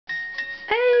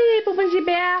pooping the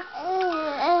bear?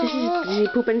 This is the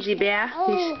pooping the bear.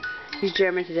 He's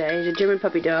German today. He's a German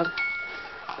puppy dog.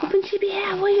 Pooping the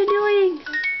bear, what are you doing?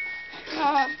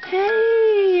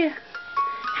 Hey,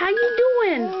 how you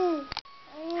doing?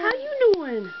 How you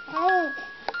doing?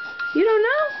 You don't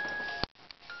know?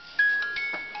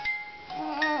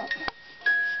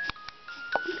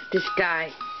 Look at this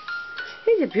guy.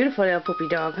 He's a beautiful little puppy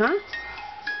dog, huh?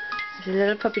 It's a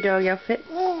little puppy dog outfit.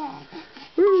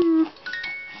 Ooh.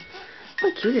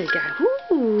 What a cute little guy.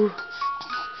 Ooh.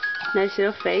 Nice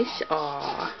little face.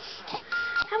 Aww.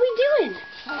 How we doing?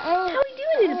 How we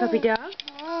doing, little puppy dog?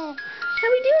 How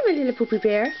we doing, my little poopy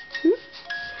bear?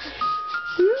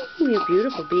 You're a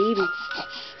beautiful baby.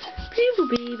 Beautiful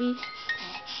baby.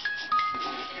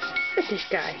 Look at this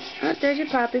guy. Oh, there's your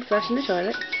puppy flushing the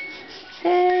toilet.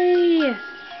 Hey.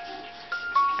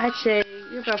 I'd say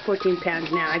you're about 14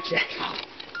 pounds now, I'd say.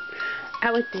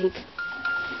 I would think.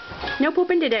 No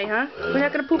pooping today, huh? We're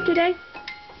not going to poop today?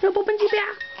 No pooping,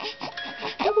 Ozyah?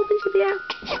 No pooping, Ozyah?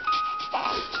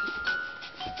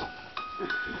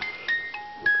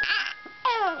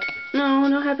 No,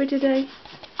 not happy today.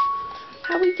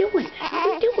 How we doing? How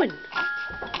we doing?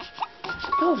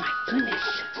 Oh my goodness.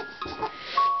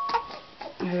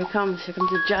 Here it comes. Here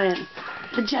comes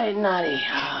the giant naughty.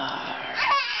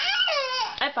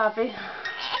 Hi, Poppy.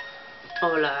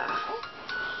 Hola.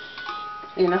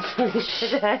 You're not finished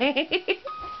today.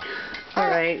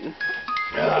 Alright. Look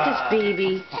at this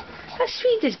baby. How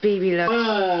sweet this baby looks.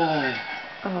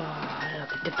 Oh,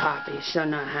 look at the Poppy. He's so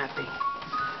not happy.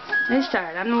 He's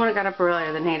tired. I'm the one that got up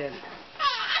earlier than he did.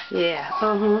 Yeah.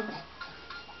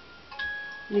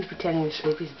 He's pretending to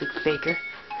sleep. He's a big faker.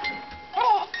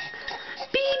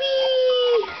 Baby!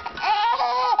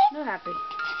 Not happy.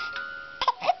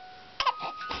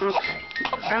 Okay.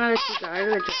 I'm gonna let you go. I'm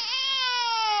gonna let you.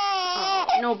 Oh,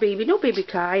 no baby. No baby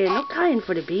crying. No crying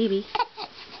for the baby.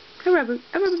 I'm rubbing.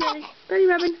 I'm rubbing, Daddy. Daddy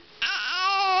rubbing.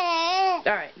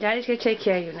 Alright. Daddy's gonna take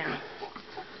care of you now.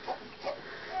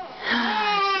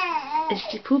 It's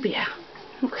the poo bear.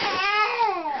 Okay.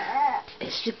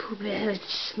 It's the poo bear. There's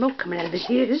smoke coming out of his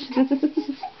ears.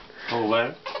 Oh,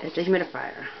 what? It's a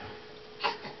humidifier.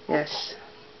 Yes.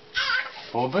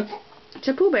 Open? It's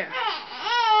a poo bear.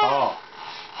 Oh.